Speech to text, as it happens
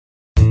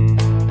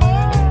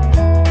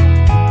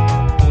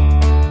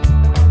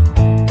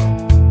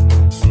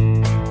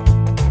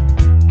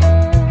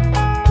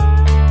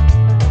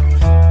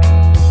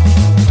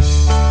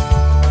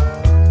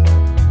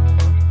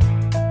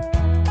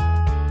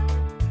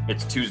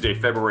It's Tuesday,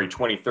 February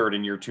 23rd,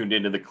 and you're tuned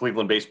into the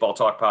Cleveland Baseball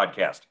Talk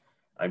podcast.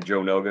 I'm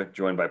Joe Noga,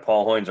 joined by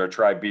Paul Hoynes, our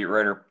Tribe beat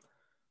writer.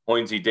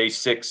 Hoynesy, day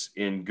 6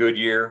 in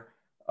Goodyear.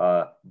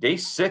 Day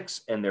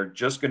 6, and they're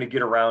just going to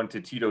get around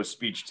to Tito's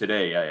speech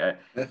today.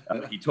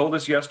 He told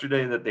us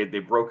yesterday that they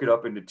broke it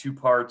up into 2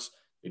 parts.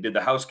 They did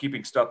the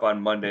housekeeping stuff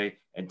on Monday,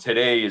 and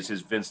today is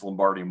his Vince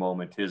Lombardi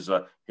moment, his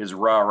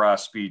rah-rah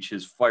speech,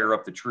 his fire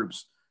up the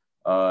troops,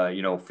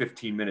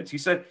 15 minutes. He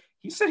said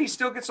he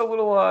still gets a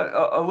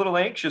little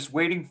anxious,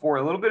 waiting for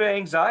a little bit of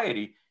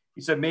anxiety.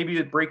 He said maybe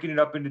that breaking it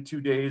up into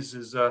 2 days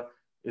is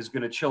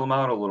going to chill him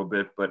out a little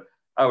bit, but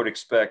I would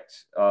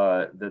expect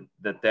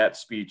that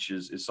speech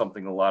is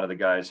something a lot of the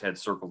guys had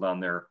circled on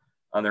their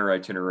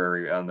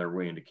itinerary on their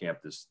way into camp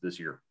this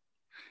year.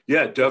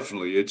 Yeah,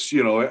 definitely. It's,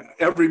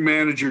 every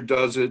manager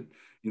does it.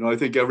 I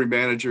think every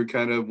manager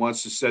kind of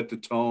wants to set the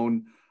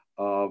tone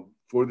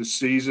for the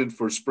season,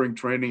 for spring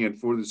training and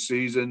for the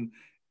season.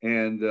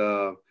 And,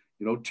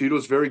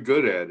 Tito's very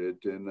good at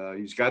it. And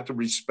he's got the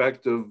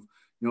respect of,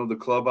 the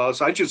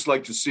clubhouse. I just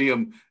like to see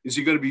him. Is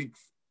he going to be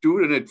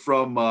doing it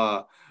from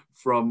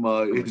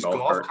his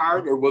golf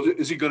cart, or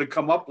is he going to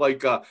come up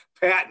like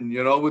Patton,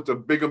 with the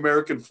big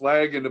American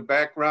flag in the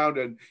background,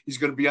 and he's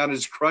going to be on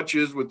his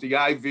crutches with the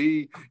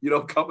IV,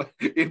 coming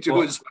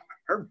into his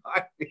arm?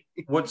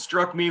 What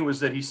struck me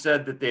was that he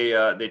said that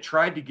they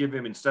tried to give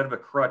him, instead of a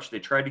crutch, they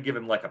tried to give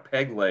him like a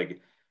peg leg,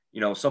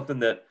 something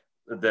that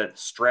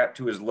strapped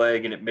to his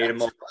leg, and it made him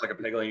look like a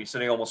peg leg. He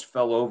said he almost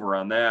fell over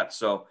on that.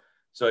 So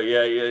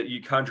yeah,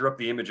 you conjure up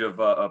the image of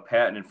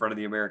Patton in front of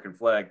the American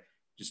flag.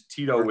 Just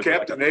Tito or with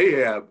Captain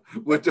Ahab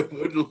with the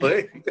wooden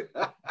leg.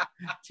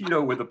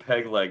 Tito with a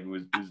peg leg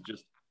is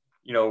just,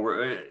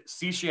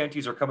 sea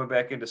shanties are coming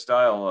back into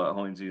style,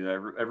 Hoynesy.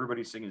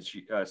 Everybody's singing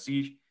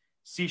sea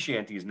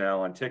shanties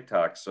now on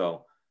TikTok.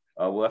 So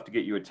we'll have to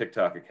get you a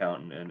TikTok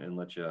account and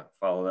let you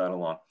follow that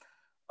along.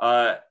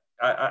 I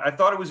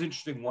thought it was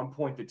interesting. One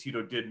point that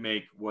Tito did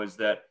make was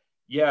that,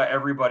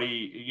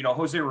 everybody,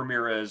 Jose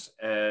Ramirez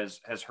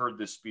has heard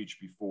this speech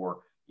before.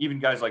 Even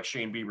guys like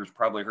Shane Bieber's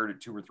probably heard it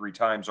 2 or 3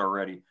 times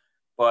already.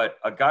 But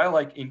a guy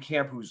like in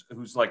camp who's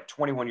like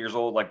 21 years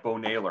old, like Bo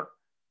Naylor,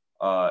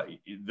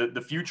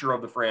 the future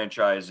of the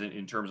franchise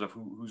in terms of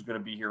who's going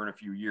to be here in a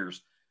few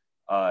years,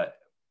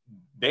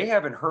 they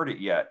haven't heard it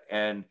yet.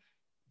 And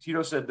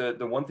Tito said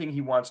the one thing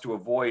he wants to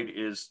avoid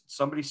is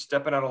somebody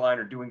stepping out of line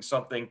or doing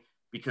something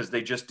because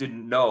they just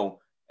didn't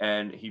know.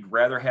 And he'd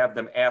rather have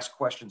them ask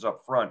questions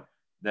up front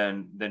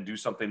than do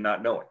something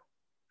not knowing.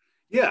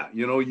 Yeah,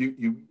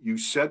 you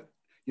set.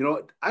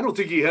 I don't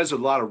think he has a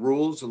lot of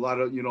rules,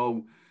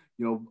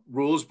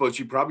 rules, but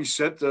you probably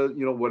set the,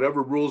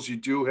 whatever rules you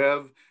do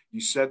have, you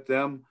set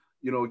them,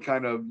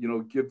 kind of,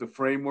 give the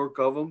framework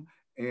of them.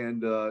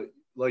 And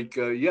like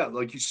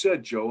you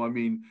said, Joe, I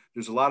mean,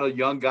 there's a lot of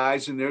young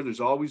guys in there. There's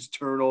always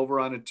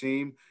turnover on a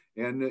team.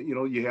 And,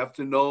 you have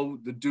to know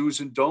the do's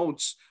and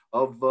don'ts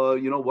of,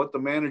 what the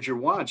manager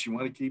wants. You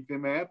want to keep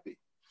him happy.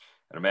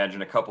 And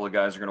imagine a couple of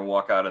guys are going to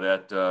walk out of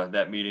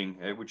that meeting,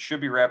 which should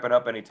be wrapping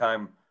up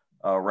anytime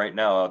right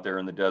now out there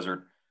in the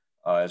desert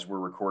as we're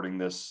recording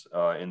this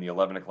in the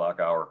 11 o'clock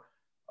hour.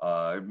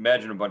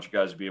 Imagine a bunch of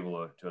guys be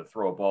able to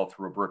throw a ball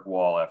through a brick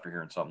wall after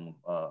hearing something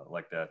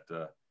like that,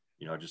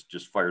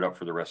 just fired up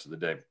for the rest of the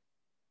day.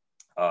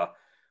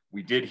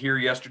 We did hear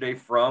yesterday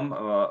from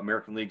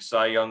American League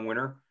Cy Young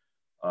winner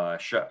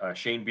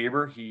Shane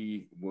Bieber.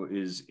 He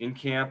is in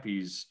camp.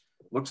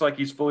 Looks like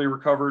he's fully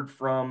recovered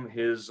from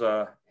his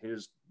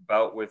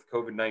bout with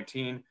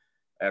COVID-19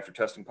 after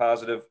testing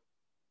positive.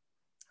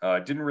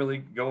 Didn't really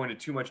go into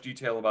too much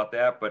detail about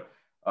that, but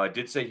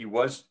did say he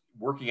was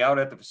working out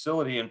at the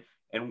facility,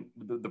 and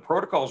the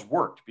protocols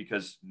worked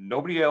because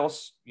nobody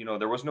else,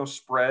 there was no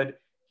spread.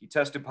 He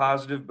tested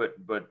positive, but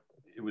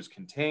it was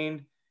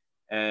contained,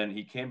 and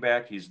he came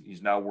back.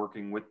 He's now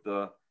working with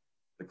the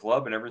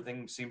club, and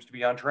everything seems to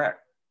be on track.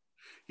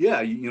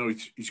 Yeah,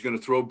 he's going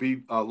to throw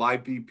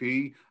live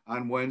BP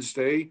on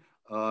Wednesday,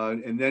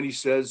 and then he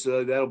says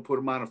that'll put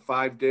him on a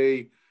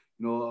 5-day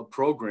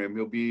program.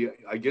 He'll be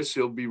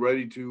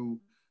ready to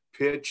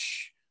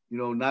pitch,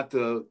 not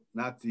the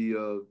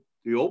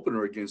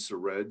opener against the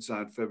Reds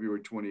on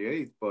February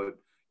 28th, but,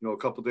 a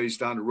couple days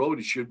down the road,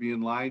 he should be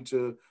in line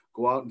to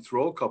go out and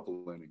throw a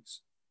couple of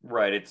innings.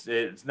 Right.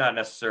 It's not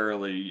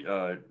necessarily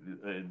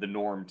the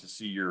norm to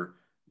see your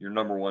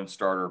number one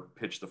starter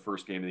pitch the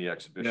first game of the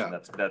exhibition. Yeah.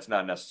 That's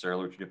not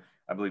necessarily what you do.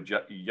 I believe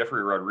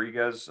Jeffrey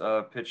Rodriguez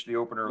pitched the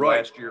opener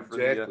last year for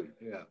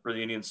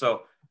the Indians.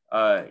 So,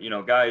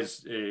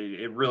 guys,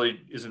 it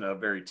really isn't a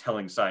very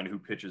telling sign who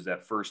pitches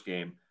that first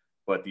game,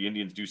 but the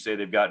Indians do say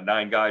they've got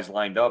 9 guys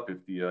lined up.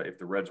 If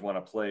the Reds want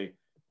to play,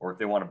 or if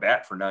they want to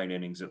bat for 9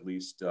 innings at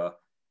least,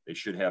 they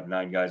should have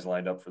 9 guys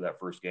lined up for that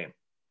first game.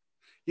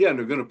 Yeah, and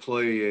they're going to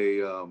play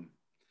an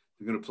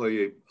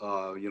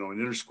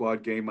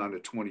inter-squad game on the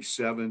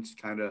 27th,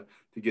 kind of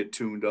to get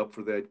tuned up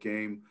for that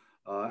game.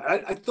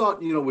 I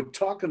thought, with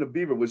talking to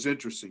Bieber was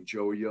interesting,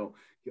 Joe.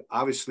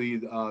 Obviously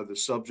the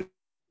subject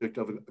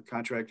of a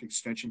contract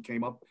extension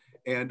came up,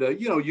 And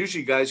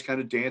usually guys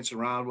kind of dance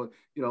around with,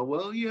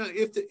 well, yeah,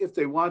 if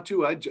they want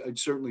to, I'd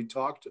certainly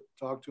talk to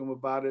them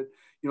about it.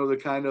 They're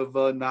kind of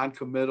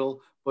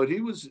non-committal, but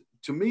he was,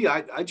 to me,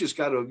 I just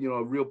got a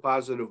real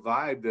positive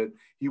vibe that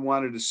he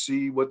wanted to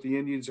see what the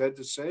Indians had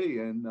to say,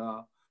 and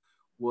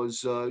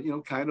was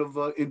kind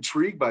of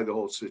intrigued by the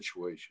whole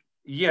situation.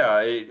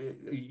 Yeah,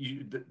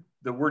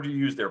 the word you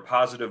used there,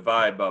 positive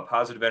vibe,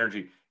 positive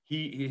energy.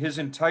 His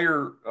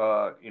entire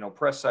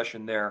press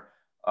session there,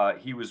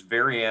 he was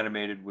very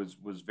animated,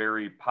 was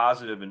very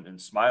positive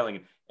and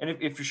smiling. And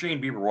if you're Shane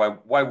Bieber,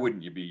 why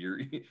wouldn't you be? You're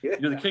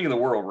the king of the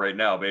world right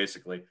now,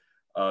 basically.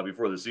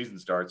 Before the season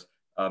starts,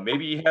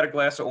 maybe he had a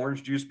glass of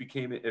orange juice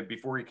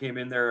before he came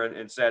in there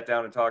and sat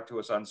down and talked to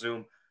us on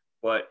Zoom.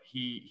 But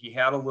he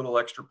had a little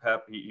extra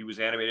pep. He was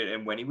animated,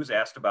 and when he was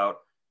asked about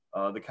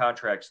the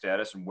contract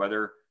status and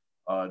whether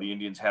the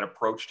Indians had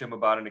approached him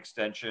about an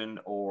extension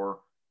or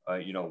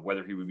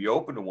whether he would be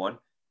open to one,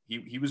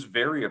 he was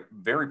very,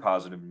 very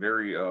positive,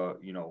 very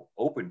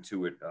open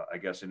to it, I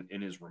guess,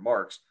 in his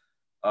remarks.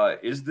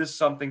 Is this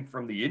something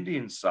from the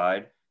Indians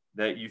side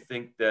that you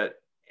think that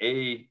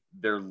A,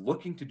 they're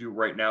looking to do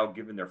right now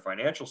given their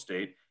financial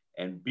state,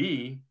 and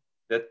B,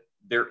 that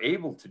they're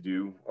able to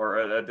do,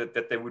 or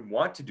that they would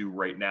want to do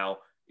right now,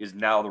 is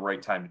now the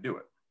right time to do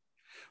it?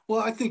 Well,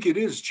 I think it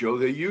is, Joe.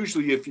 They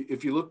usually,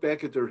 if you look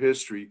back at their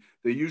history,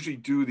 they usually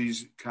do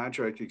these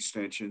contract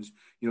extensions,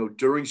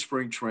 during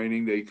spring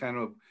training. They kind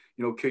of,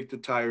 kick the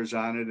tires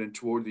on it. And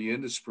toward the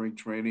end of spring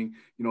training,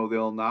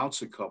 they'll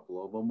announce a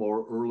couple of them,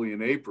 or early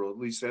in April. At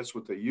least that's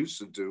what they used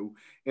to do.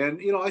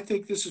 And, I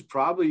think this is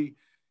probably,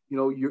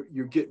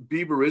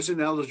 Bieber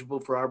isn't eligible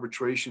for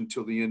arbitration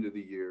till the end of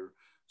the year.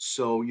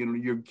 So,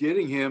 you're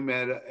getting him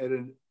at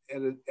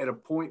a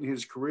point in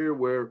his career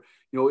where,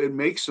 it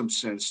makes some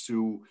sense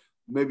to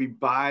maybe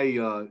buy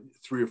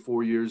 3 or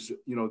 4 years,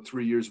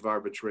 3 years of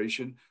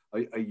arbitration,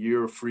 a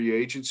year of free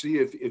agency.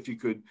 If you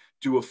could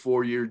do a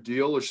 4-year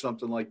deal or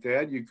something like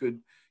that, you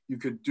could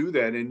do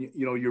that. And,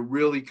 you're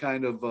really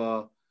kind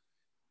of,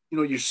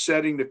 you're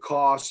setting the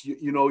cost,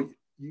 you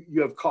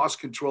have cost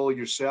control of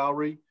your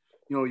salary,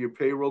 your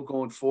payroll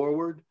going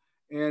forward.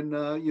 And,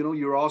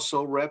 you're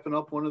also wrapping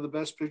up one of the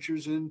best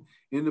pitchers in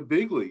the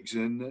big leagues.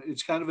 And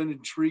it's kind of an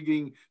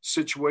intriguing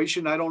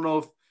situation. I don't know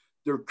if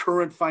their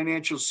current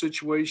financial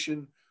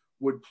situation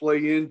would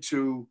play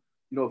into,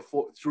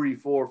 3,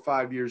 4,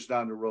 5 years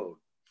down the road.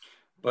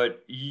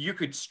 But you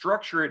could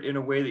structure it in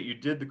a way that you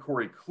did the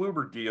Corey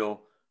Kluber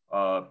deal,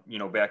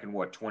 back in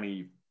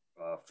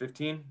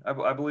 2015,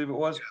 I believe it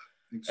was.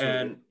 Yeah, so.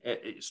 And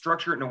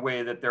structure it in a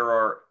way that there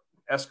are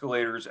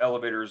escalators,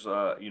 elevators,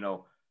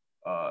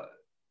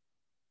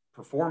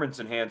 performance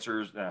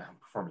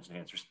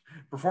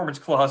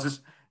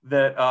clauses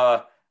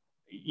that,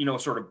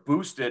 sort of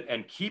boost it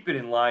and keep it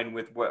in line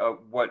with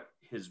what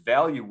his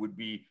value would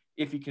be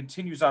if he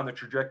continues on the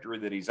trajectory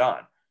that he's on.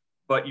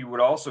 But you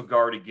would also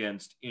guard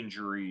against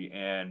injury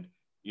and,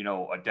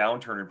 a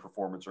downturn in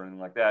performance or anything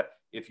like that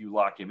if you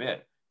lock him in.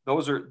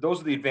 Those are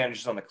the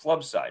advantages on the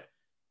club side.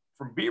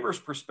 From Bieber's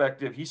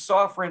perspective, he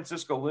saw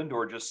Francisco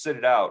Lindor just sit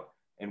it out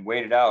and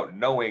wait it out,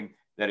 knowing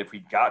that if he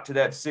got to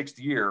that 6th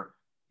year,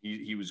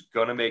 he was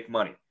going to make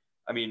money.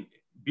 I mean,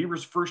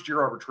 Bieber's first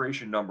year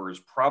arbitration number is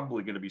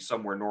probably going to be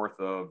somewhere north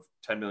of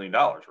 $10 million,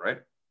 right?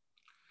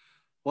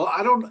 Well,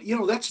 I don't,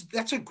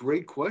 that's a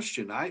great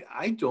question.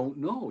 I don't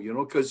know,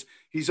 because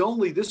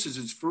this is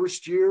his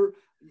first year.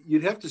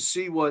 You'd have to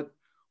see what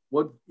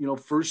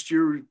first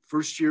year,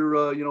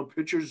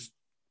 pitchers,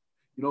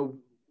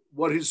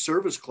 what his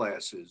service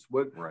class is,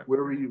 right,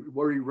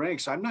 where he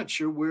ranks. I'm not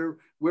sure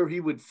where he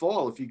would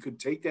fall if he could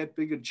take that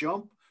big a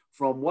jump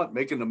from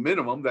making the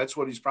minimum. That's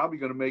what he's probably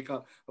going to make,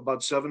 about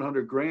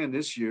 $700,000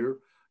 this year,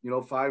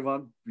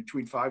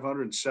 between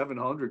 500 and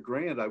 700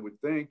 grand, I would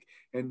think.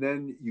 And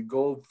then you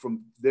go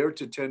from there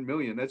to 10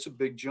 million. That's a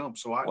big jump.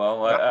 So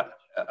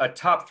a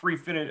top three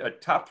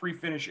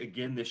finish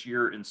again this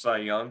year in Cy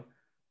Young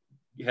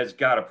has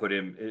got to put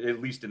him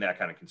at least in that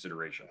kind of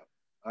consideration.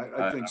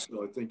 I think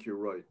so. I think you're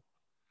right.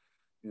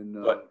 And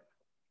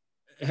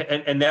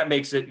that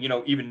makes it,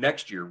 even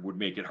next year would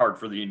make it hard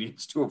for the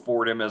Indians to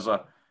afford him as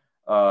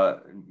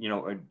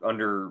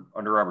under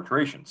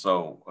arbitration.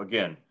 So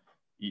again,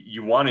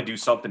 you want to do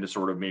something to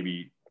sort of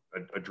maybe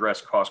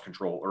address cost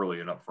control early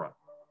and up front.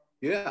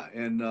 Yeah.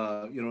 And,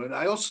 and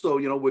I also,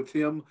 with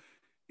him,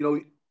 he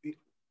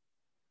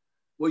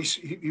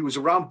was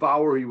around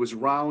Bauer. He was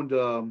around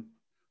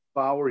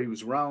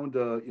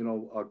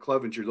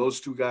Clevenger.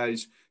 Those two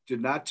guys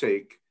did not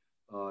take,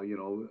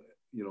 an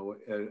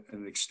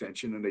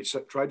extension, and they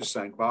tried to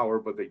sign Bauer,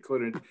 but they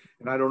couldn't.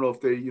 And I don't know if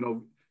they,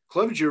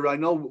 Clevenger, I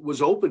know,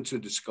 was open to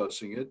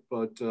discussing it,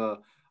 but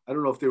I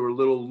don't know if they were a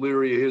little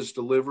leery of his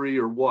delivery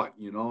or what,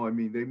 I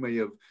mean, they may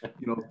have,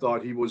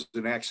 thought he was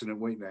an accident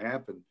waiting to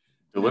happen.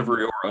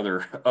 Delivery or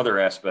other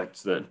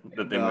aspects that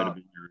they might have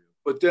been curious.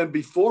 But then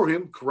before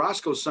him,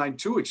 Carrasco signed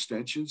 2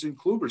 extensions and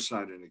Kluber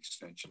signed an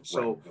extension.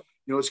 So,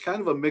 right, it's kind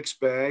of a mixed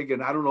bag.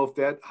 And I don't know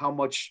how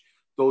much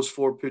those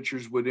 4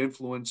 pitchers would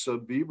influence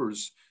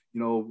Bieber's,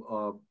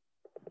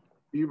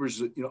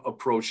 Bieber's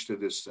approach to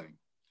this thing?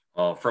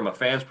 From a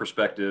fan's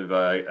perspective,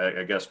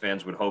 I guess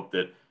fans would hope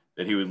that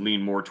he would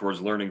lean more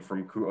towards learning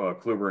from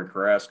Kluber and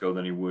Carrasco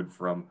than he would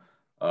from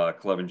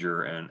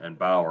Clevenger and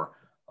Bauer.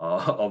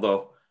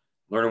 Although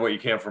learning what you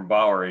can from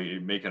Bauer,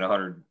 making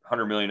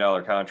 $100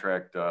 million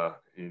contract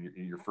in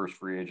your first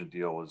free agent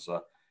deal is,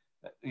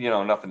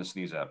 nothing to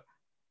sneeze at.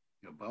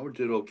 Yeah, Bauer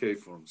did okay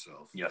for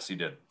himself. Yes, he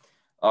did.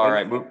 All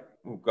right, go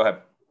ahead.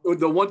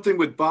 The one thing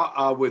with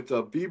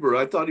Bieber,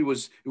 I thought it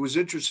was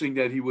interesting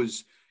that he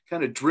was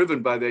kind of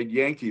driven by that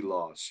Yankee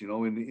loss,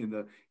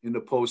 in the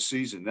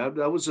postseason.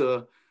 That was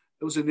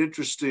an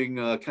interesting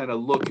kind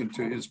of look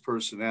into his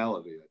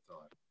personality, I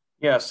thought.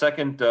 Yeah,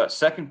 second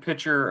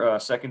pitcher,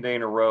 second day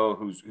in a row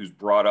who's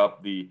brought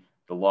up the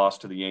loss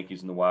to the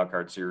Yankees in the wild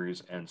card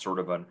series and sort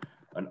of an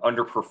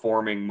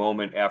underperforming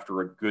moment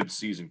after a good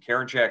season.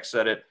 Karinchak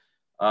said it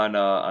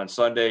on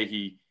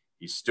Sunday.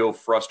 He's still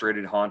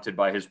frustrated, haunted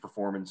by his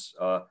performance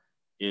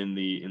in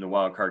the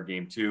wild card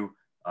game too.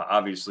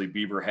 Obviously,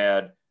 Bieber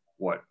had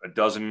a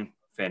dozen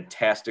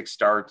fantastic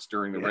starts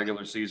during the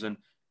regular season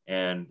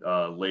and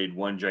laid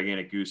one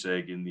gigantic goose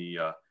egg in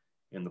the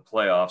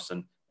playoffs.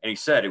 And he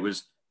said it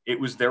was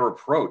their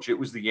approach. It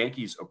was the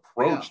Yankees'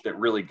 approach that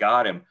really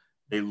got him.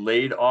 They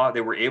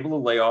were able to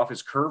lay off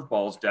his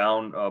curveballs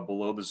down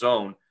below the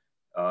zone.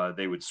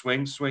 They would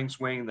swing,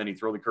 and then he'd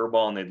throw the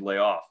curveball and they'd lay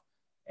off.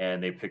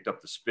 And they picked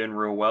up the spin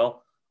real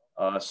well.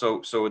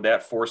 So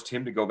that forced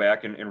him to go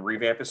back and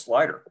revamp his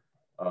slider,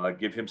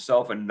 give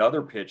himself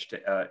another pitch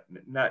to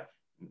not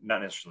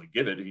necessarily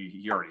give it.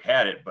 He already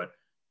had it, but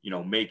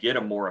make it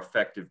a more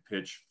effective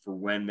pitch for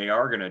when they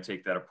are going to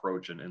take that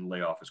approach and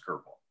lay off his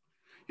curveball.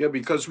 Yeah,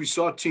 because we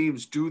saw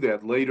teams do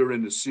that later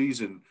in the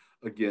season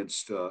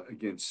against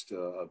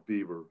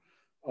Bieber.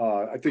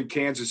 I think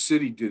Kansas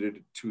City did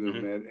it to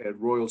them at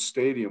Royal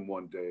Stadium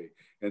one day,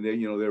 and they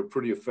were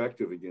pretty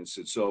effective against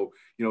it. So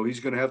he's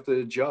going to have to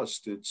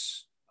adjust.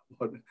 It's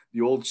what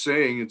the old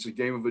saying, it's a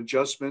game of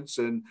adjustments,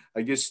 and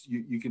I guess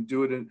you can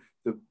do it in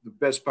the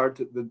best time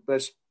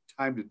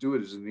to do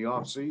it is in the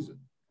off season.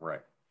 Right.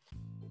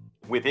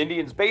 With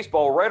Indians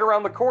baseball right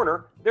around the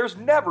corner, there's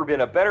never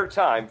been a better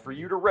time for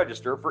you to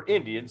register for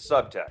Indians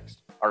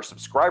Subtext. Our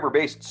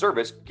subscriber-based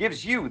service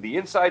gives you the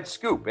inside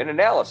scoop and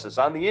analysis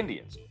on the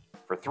Indians.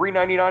 For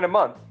 $3.99 a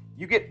month,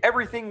 you get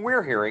everything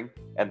we're hearing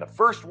and the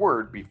first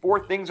word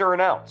before things are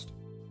announced.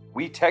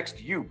 We text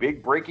you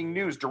big breaking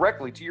news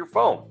directly to your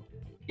phone,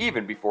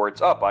 even before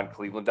it's up on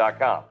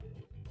Cleveland.com.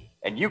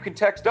 And you can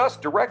text us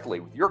directly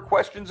with your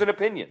questions and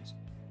opinions.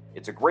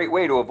 It's a great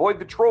way to avoid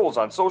the trolls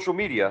on social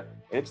media,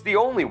 and it's the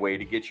only way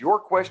to get your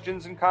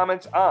questions and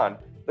comments on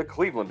the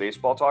Cleveland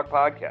Baseball Talk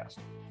podcast.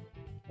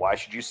 Why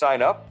should you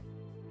sign up?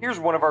 Here's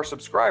one of our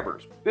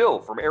subscribers, Bill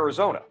from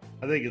Arizona.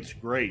 I think it's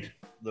great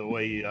the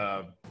way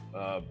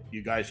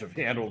you guys have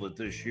handled it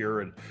this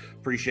year, and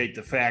appreciate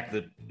the fact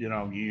that,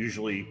 you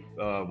usually,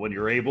 when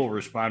you're able,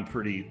 respond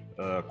pretty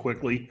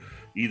quickly,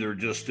 either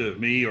just to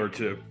me or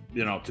to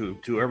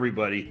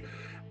everybody.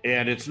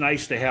 And it's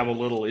nice to have a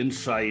little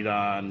insight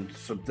on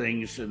some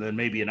things, and then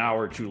maybe an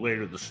hour or two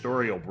later, the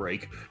story will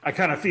break. I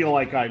kind of feel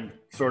like I'm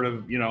sort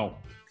of,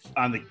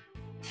 on the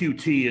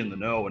QT in the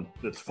know, and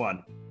it's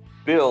fun.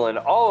 Bill and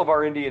all of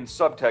our Indian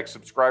Subtext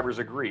subscribers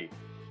agree.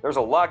 There's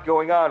a lot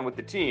going on with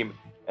the team,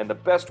 and the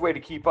best way to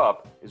keep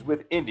up is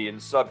with Indian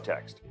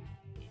Subtext.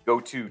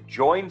 Go to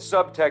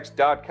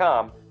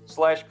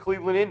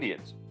joinsubtext.com/Cleveland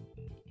Indians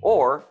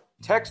or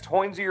text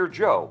Hoynesy or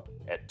Joe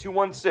at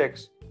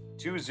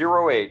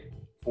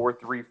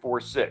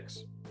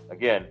 216-208-4346.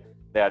 Again,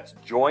 that's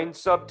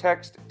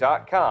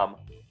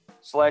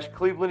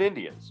joinsubtext.com/Cleveland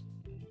Indians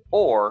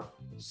or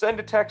send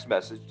a text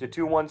message to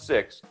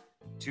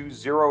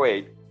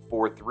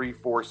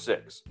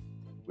 216-208-4346.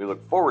 We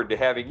look forward to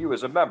having you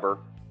as a member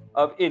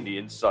of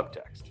Indian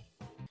Subtext.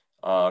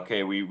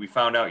 Okay, we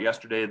found out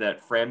yesterday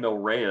that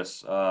Franmil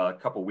Reyes, a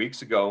couple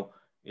weeks ago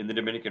in the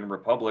Dominican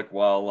Republic,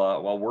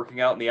 while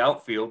working out in the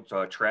outfield,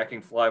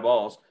 tracking fly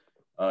balls,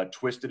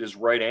 twisted his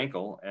right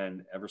ankle,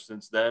 and ever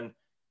since then,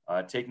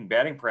 taking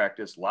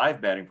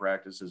live batting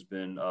practice has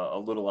been a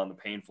little on the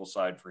painful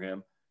side for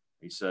him.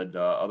 He said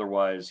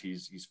otherwise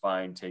he's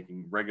fine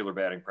taking regular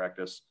batting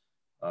practice,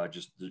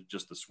 just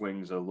the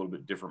swings a little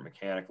bit different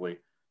mechanically.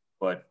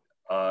 But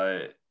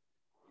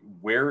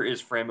where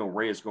is Franmil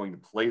Reyes going to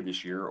play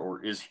this year,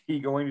 or is he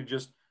going to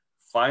just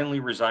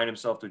finally resign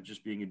himself to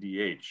just being a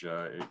DH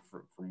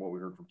from what we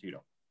heard from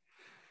Tito?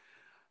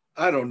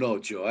 I don't know,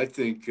 Joe. I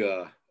think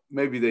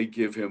maybe they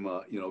give him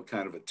a,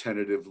 kind of a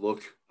tentative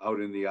look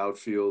out in the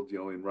outfield,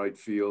 in right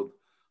field.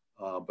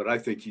 But I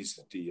think he's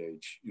the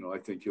DH. I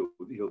think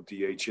he'll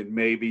DH, and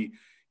maybe,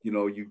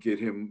 you get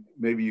him.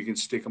 Maybe you can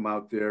stick him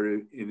out there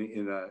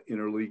in a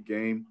interleague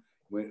game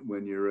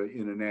when you're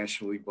in a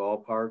National League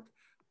ballpark.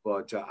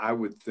 But I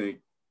would think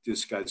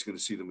this guy's going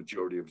to see the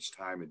majority of his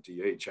time at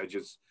DH.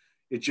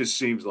 It just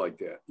seems like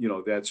that.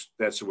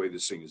 That's the way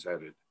this thing is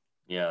headed.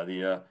 Yeah,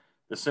 the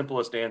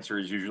simplest answer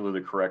is usually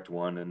the correct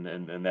one,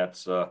 and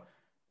that's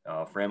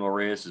Franmil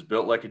Reyes is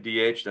built like a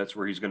DH. That's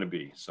where he's going to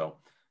be. So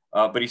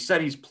But he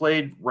said he's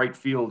played right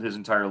field his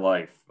entire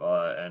life,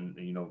 and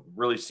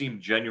really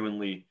seemed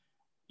genuinely,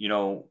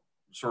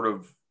 sort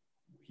of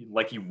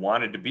like he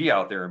wanted to be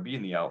out there and be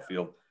in the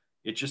outfield.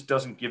 It just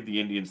doesn't give the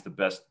Indians the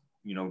best,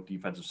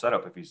 defensive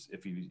setup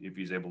if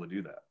he's able to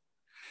do that.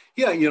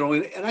 Yeah,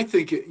 and I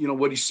think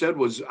what he said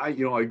was I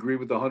agree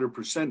with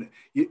 100%.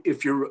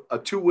 If you're a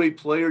two-way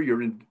player,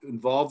 you're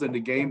involved in the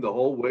game the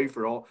whole way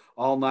for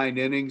all 9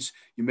 innings.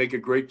 You make a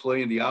great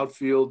play in the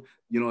outfield,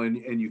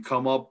 and you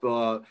come up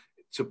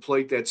to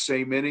plate that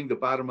same inning, the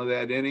bottom of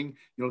that inning,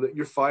 that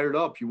you're fired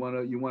up. You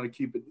want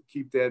to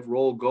keep that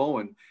roll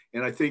going,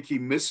 and I think he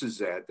misses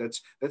that.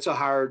 That's a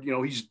hard.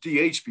 He's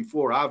DH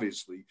before,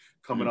 obviously,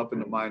 coming up in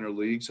the minor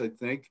leagues, I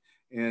think,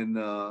 and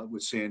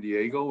with San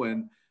Diego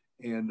and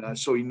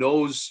so he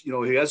knows,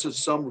 he has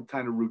some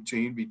kind of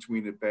routine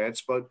between at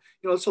bats, but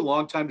it's a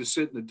long time to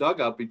sit in the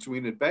dugout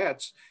between at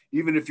bats,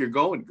 even if you're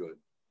going good.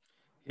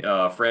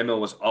 Franmil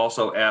was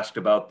also asked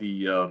about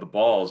the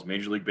balls,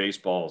 Major League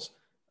Baseballs.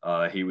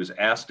 He was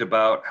asked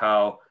about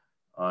how,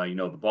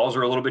 the balls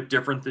are a little bit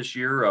different this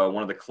year.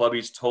 One of the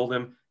clubbies told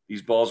him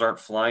these balls aren't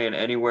flying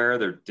anywhere.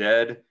 They're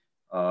dead.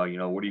 What are you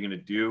going to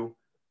do?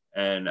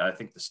 And I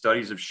think the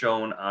studies have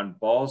shown on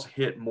balls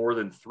hit more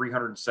than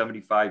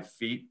 375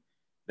 feet,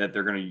 that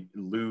they're going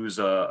to lose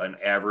an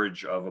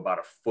average of about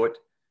a foot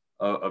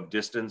of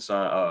distance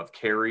of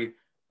carry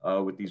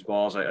with these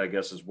balls. I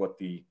guess is what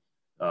the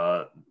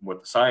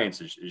science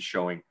is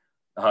showing.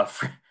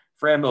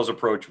 Franmil's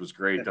approach was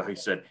great, though. He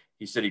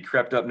said he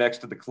crept up next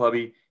to the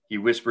clubby. He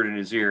whispered in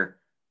his ear,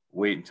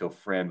 "Wait until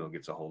Franmil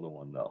gets a hold of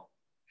one, though."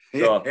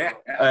 So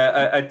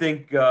I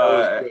think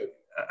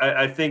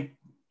I think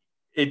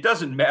it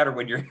doesn't matter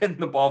when you're hitting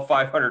the ball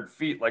 500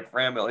 feet like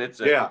Franmil hits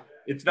it. Yeah.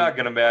 It's not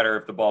going to matter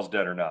if the ball's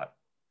dead or not.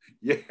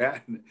 Yeah,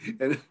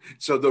 and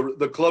so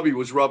the clubby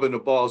was rubbing the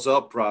balls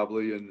up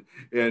probably, and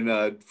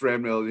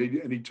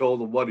Franmil, he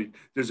told him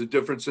there's a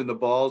difference in the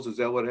balls. Is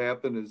that what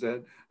happened? Is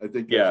that I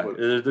think that's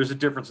there's a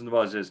difference in the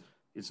balls.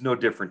 It's no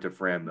different to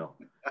Franmil.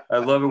 I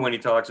love it when he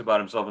talks about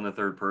himself in the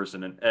third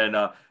person, and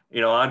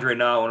Andre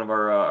Knott, one of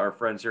our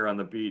friends here on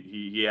the beat,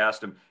 he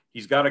asked him.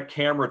 He's got a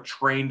camera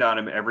trained on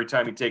him every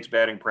time he takes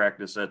batting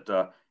practice at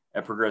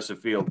Progressive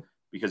Field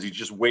because he's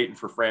just waiting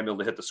for Franmil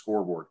to hit the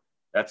scoreboard.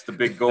 That's the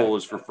big goal,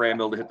 is for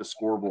Franmil to hit the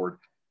scoreboard.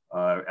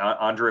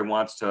 Andre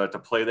wants to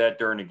play that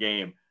during the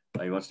game.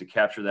 He wants to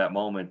capture that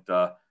moment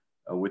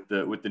with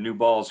the new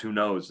balls. Who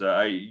knows?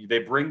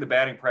 They bring the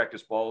batting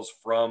practice balls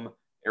from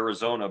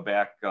Arizona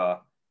back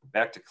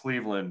to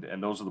Cleveland,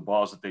 and those are the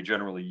balls that they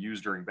generally use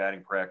during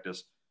batting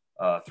practice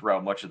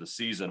throughout much of the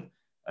season.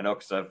 I know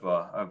because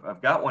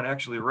I've got one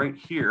actually right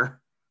here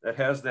that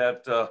has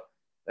that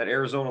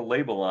Arizona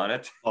label on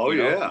it. Oh,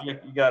 you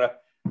gotta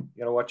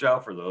watch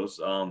out for those.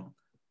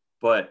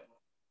 But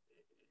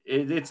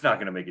it's not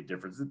going to make a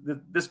difference.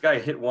 This guy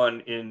hit one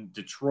in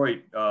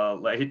Detroit.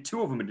 Hit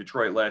 2 of them in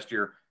Detroit last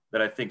year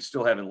that I think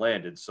still haven't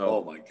landed. So,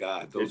 oh my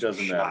God, those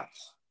doesn't matter.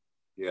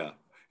 Yeah,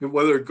 and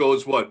whether it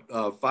goes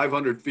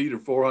 500 feet or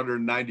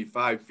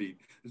 495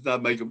 feet,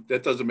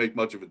 that doesn't make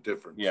much of a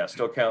difference. Yeah,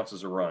 still counts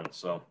as a run.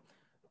 So,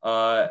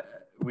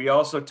 we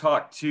also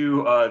talked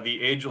to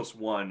the ageless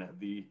one,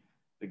 the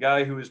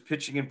guy who is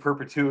pitching in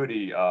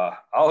perpetuity,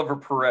 Oliver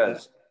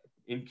Perez.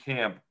 In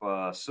camp,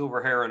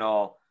 silver hair and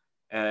all,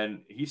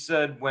 and he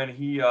said when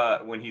he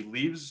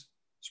leaves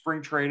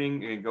spring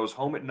training and goes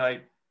home at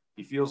night,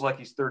 he feels like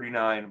he's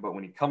 39, but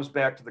when he comes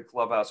back to the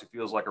clubhouse, he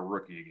feels like a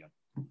rookie again.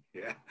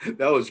 Yeah,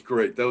 that was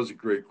great. That was a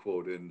great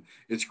quote, and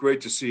it's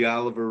great to see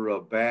Oliver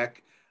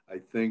back. I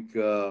think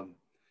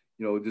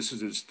this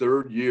is his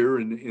 3rd year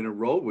in a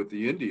row with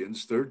the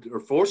Indians, 3rd or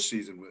 4th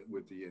season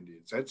with the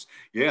Indians.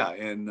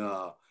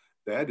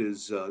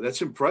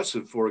 That's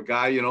impressive for a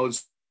guy.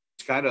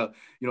 It's kind of,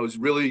 is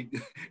really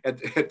at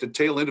the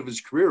tail end of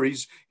his career.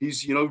 He's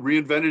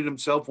reinvented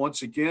himself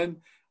once again.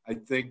 I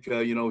think,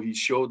 he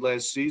showed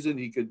last season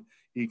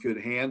he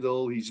could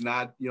handle. He's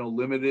not,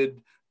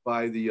 limited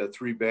by the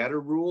 3-batter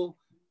rule.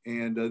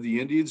 And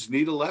the Indians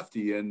need a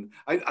lefty. And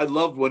I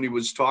loved when he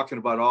was talking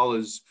about all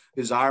his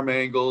arm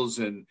angles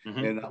and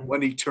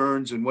when he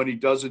turns and when he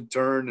doesn't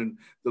turn and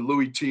the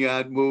Louis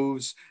Tiant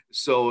moves.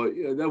 So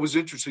that was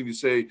interesting to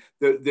say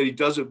that he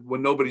does it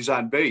when nobody's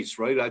on base,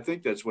 right? I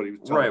think that's what he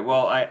was talking right. about.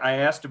 Well, I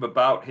asked him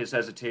about his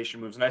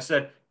hesitation moves, and I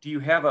said, do you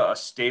have a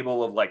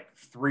stable of like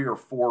 3 or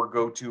 4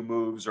 go-to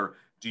moves, or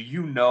do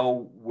you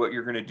know what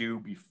you're going to do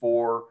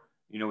before?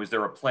 Is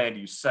there a plan? Do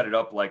you set it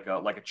up like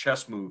a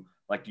chess move?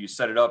 Like, do you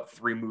set it up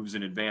 3 moves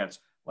in advance?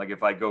 Like,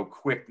 if I go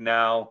quick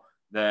now,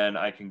 then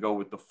I can go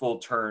with the full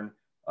turn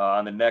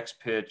on the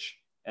next pitch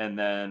and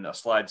then a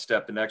slide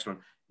step the next one.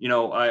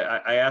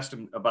 I asked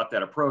him about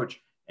that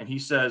approach, and he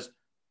says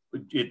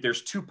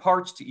there's 2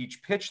 parts to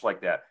each pitch like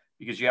that,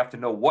 because you have to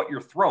know what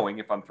you're throwing.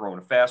 If I'm throwing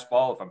a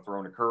fastball, if I'm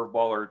throwing a curveball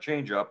or a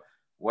changeup,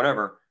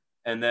 whatever.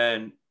 And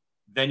then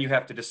you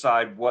have to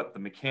decide what the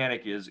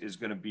mechanic is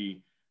going to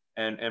be.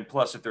 And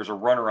plus, if there's a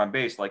runner on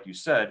base, like you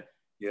said,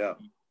 yeah.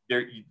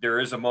 There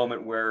is a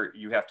moment where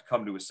you have to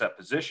come to a set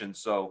position.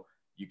 So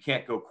you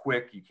can't go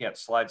quick. You can't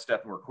slide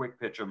step them or quick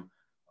pitch them.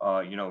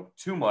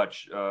 too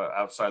much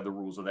outside the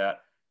rules of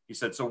that. He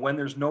said, so when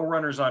there's no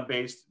runners on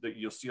base, that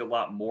you'll see a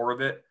lot more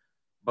of it.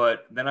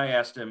 But then I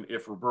asked him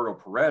if Roberto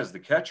Perez, the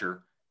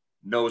catcher,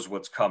 knows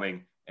what's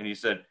coming. And he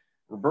said,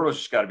 Roberto's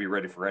just got to be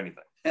ready for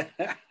anything.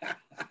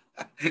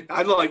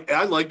 I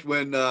liked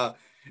when the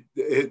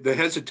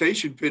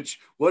hesitation pitch.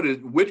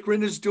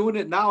 Whitgren is doing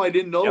it now? I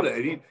didn't know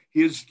that.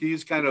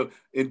 He's kind of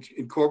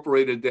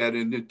incorporated that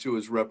into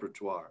his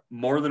repertoire.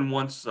 More than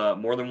once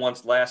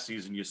last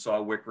season, you saw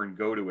Whitgren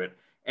go to it,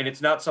 and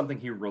it's not something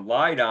he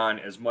relied on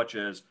as much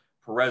as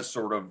Perez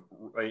sort of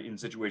in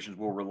situations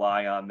will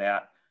rely on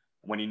that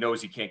when he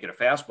knows he can't get a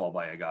fastball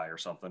by a guy or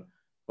something.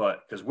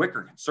 But because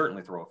Whitgren can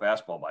certainly throw a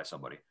fastball by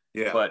somebody.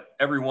 Yeah. But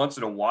every once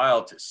in a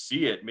while to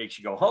see it makes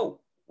you go, oh,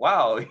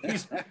 wow,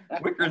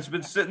 Whitgren's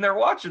been sitting there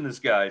watching this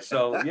guy.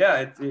 So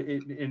yeah,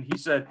 and he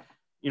said,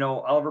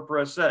 Oliver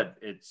Perez said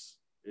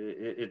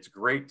it's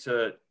great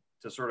to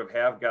sort of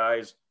have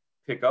guys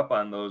pick up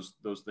on those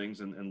things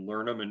and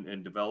learn them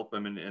and develop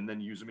them and then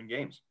use them in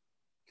games.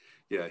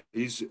 Yeah,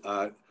 he's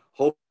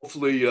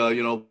hopefully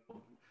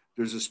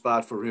there's a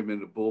spot for him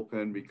in the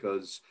bullpen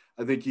because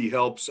I think he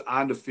helps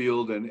on the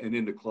field and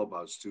in the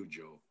clubhouse too,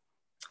 Joe.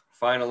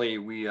 Finally,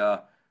 we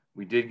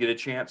did get a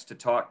chance to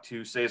talk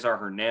to Cesar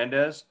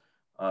Hernandez,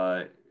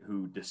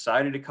 who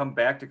decided to come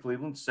back to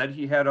Cleveland, said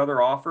he had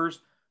other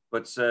offers,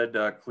 but said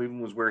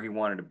Cleveland was where he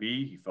wanted to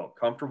be. He felt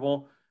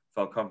comfortable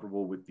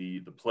with the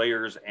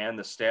players and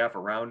the staff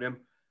around him,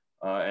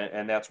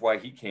 and that's why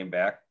he came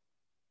back.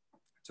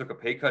 Took a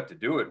pay cut to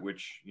do it,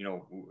 which,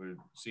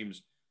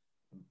 seems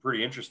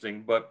pretty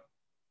interesting. But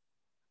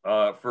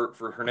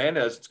for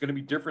Hernandez, it's going to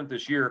be different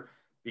this year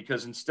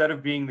because instead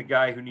of being the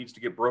guy who needs to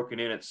get broken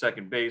in at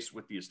second base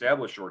with the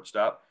established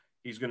shortstop,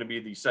 he's going to be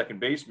the second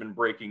baseman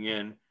breaking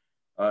in,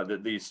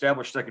 the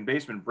established second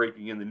baseman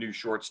breaking in the new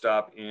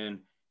shortstop in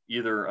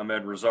either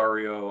Ahmed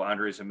Rosario,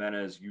 Andres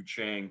Jimenez, Yu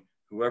Chang,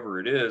 whoever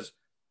it is.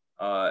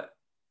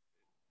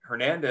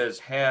 Hernandez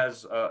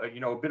has,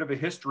 a bit of a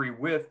history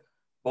with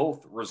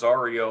both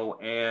Rosario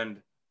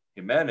and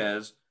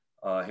Jimenez.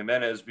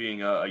 Jimenez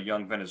being a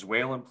young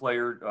Venezuelan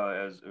player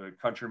as a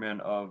countryman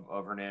of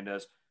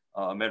Hernandez.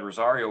 Ahmed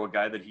Rosario, a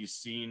guy that he's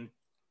seen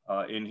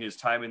in his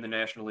time in the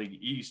National League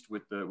East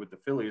with the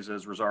Phillies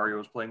as Rosario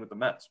was playing with the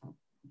Mets.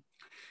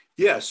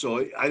 Yeah,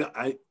 so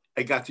I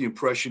got the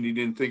impression he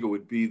didn't think it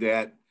would be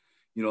that,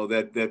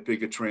 that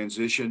big a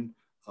transition.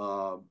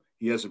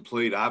 He hasn't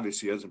played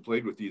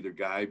with either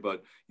guy,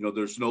 but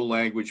there's no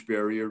language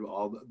barrier.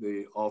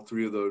 All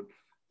three of the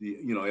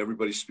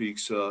everybody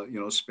speaks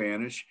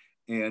Spanish,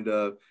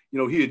 and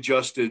he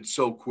adjusted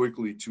so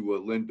quickly to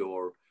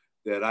Lindor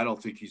that I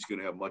don't think he's going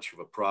to have much of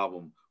a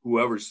problem.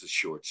 Whoever's the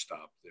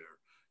shortstop there,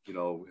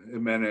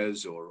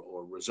 Jimenez or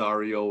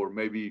Rosario, or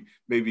maybe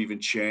even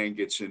Chang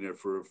gets in there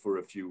for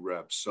a few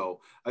reps. So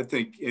I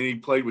think, and he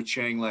played with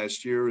Chang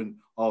last year and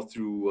all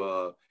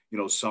through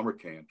summer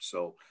camp.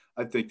 So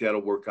I think that'll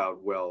work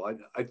out well.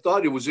 I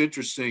thought it was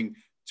interesting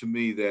to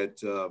me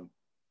that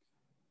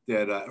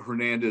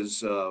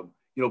Hernandez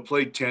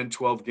played 10,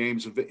 12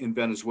 games in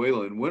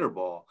Venezuela in winter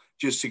ball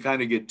just to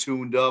kind of get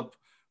tuned up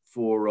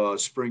for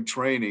spring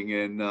training.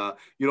 And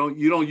you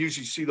don't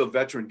usually see the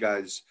veteran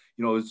guys,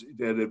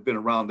 that have been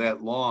around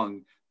that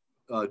long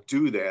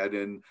do that.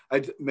 And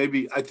I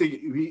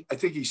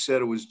think he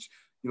said it was,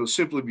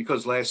 simply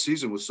because last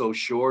season was so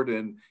short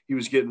and he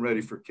was getting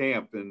ready for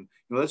camp. And,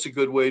 that's a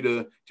good way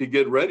to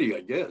get ready,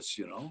 I guess,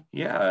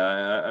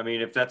 Yeah. I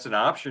mean, if that's an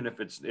option, if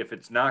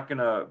it's not going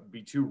to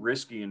be too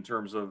risky in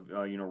terms of,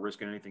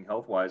 risking anything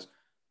health-wise,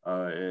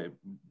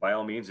 by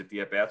all means, if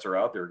the at-bats are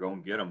out there, go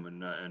and get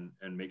them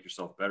and make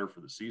yourself better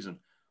for the season.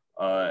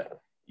 I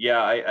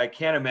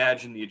can't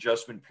imagine the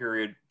adjustment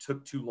period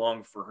took too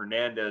long for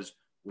Hernandez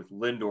with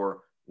Lindor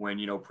when,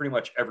 pretty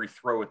much every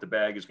throw at the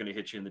bag is going to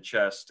hit you in the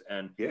chest.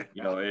 And,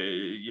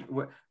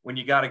 when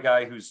you got a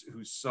guy who's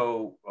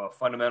so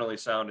fundamentally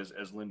sound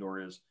as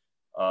Lindor is,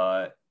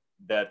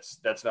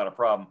 that's not a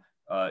problem.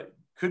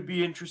 Could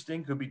be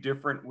interesting, could be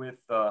different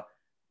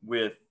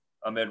with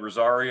Ahmed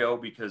Rosario,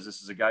 because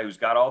this is a guy who's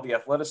got all the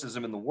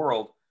athleticism in the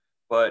world,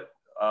 but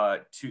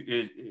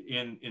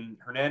in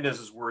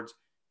Hernandez's words,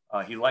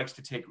 he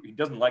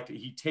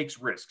takes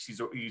risks.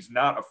 He's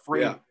not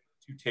afraid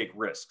to take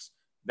risks.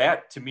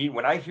 That, to me,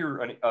 when I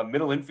hear a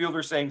middle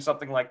infielder saying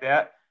something like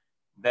that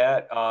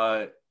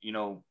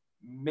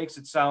makes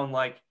it sound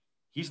like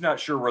he's not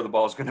sure where the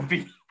ball is going to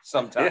be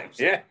sometimes.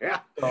 Yeah.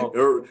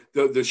 So,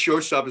 the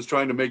shortstop is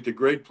trying to make the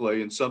great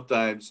play, and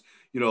sometimes,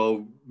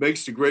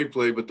 makes the great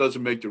play but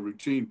doesn't make the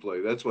routine play.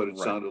 That's what it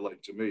sounded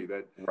like to me.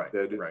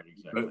 Exactly.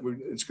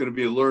 It's going to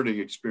be a learning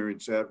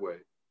experience that way.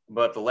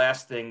 But the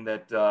last thing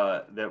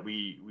that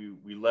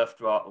we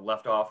left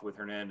off with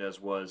Hernandez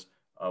was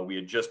we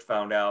had just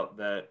found out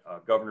that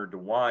Governor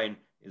DeWine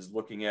is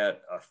looking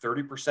at a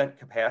 30%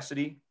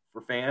 capacity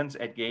for fans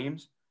at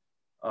games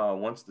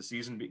once the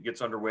season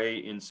gets underway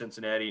in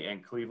Cincinnati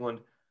and Cleveland.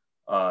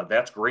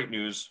 That's great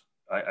news,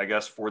 I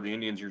guess, for the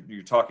Indians.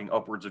 You're talking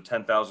upwards of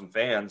 10,000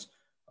 fans,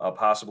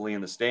 possibly in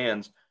the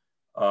stands.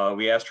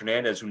 We asked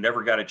Hernandez, who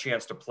never got a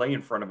chance to play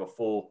in front of a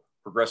full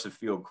Progressive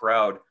Field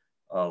crowd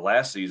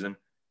last season,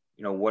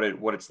 what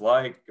it's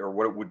like, or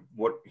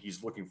what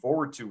he's looking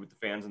forward to with the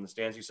fans in the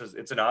stands. He says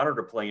it's an honor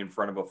to play in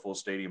front of a full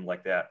stadium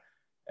like that,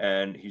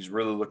 and he's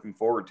really looking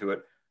forward to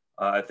it.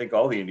 I think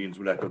all the Indians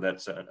would echo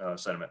that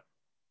sentiment.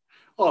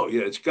 Oh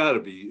yeah, it's got to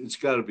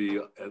be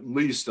at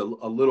least a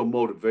little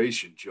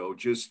motivation, Joe.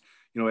 Just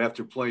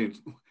after playing,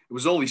 it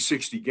was only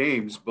 60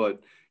 games,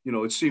 but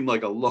it seemed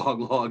like a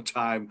long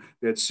time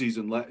that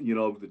season.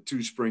 The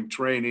 2 spring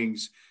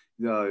trainings,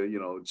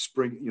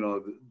 spring,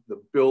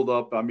 the build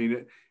up. I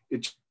mean,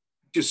 it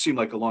just seemed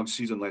like a long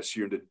season last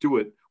year, and to do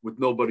it with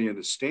nobody in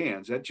the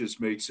stands, that just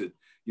makes it,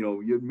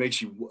 it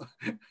makes you.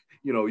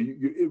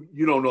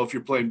 You don't know if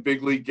you're playing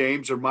big league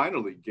games or minor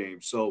league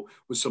games. So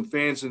with some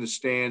fans in the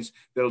stands,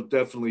 that'll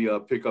definitely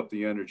pick up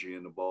the energy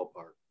in the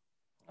ballpark.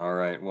 All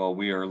right. Well,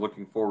 we are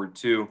looking forward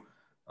to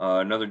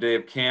another day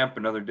of camp,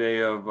 another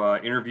day of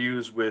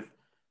interviews with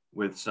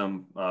Terry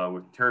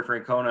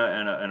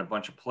Francona and a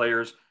bunch of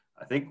players.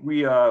 I think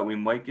we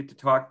might get to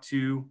talk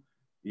to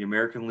the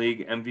American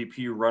League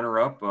MVP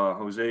runner-up,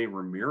 Jose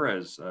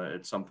Ramirez,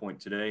 at some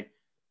point today.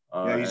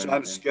 Yeah, he's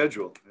on the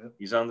schedule. Yeah.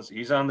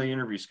 He's on the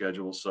interview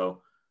schedule.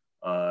 So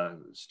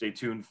stay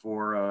tuned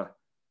for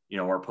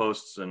our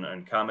posts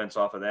and comments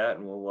off of that,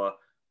 and we'll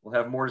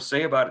have more to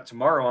say about it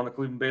tomorrow on the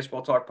Cleveland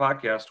Baseball Talk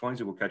podcast.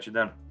 20. We'll catch you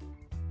then.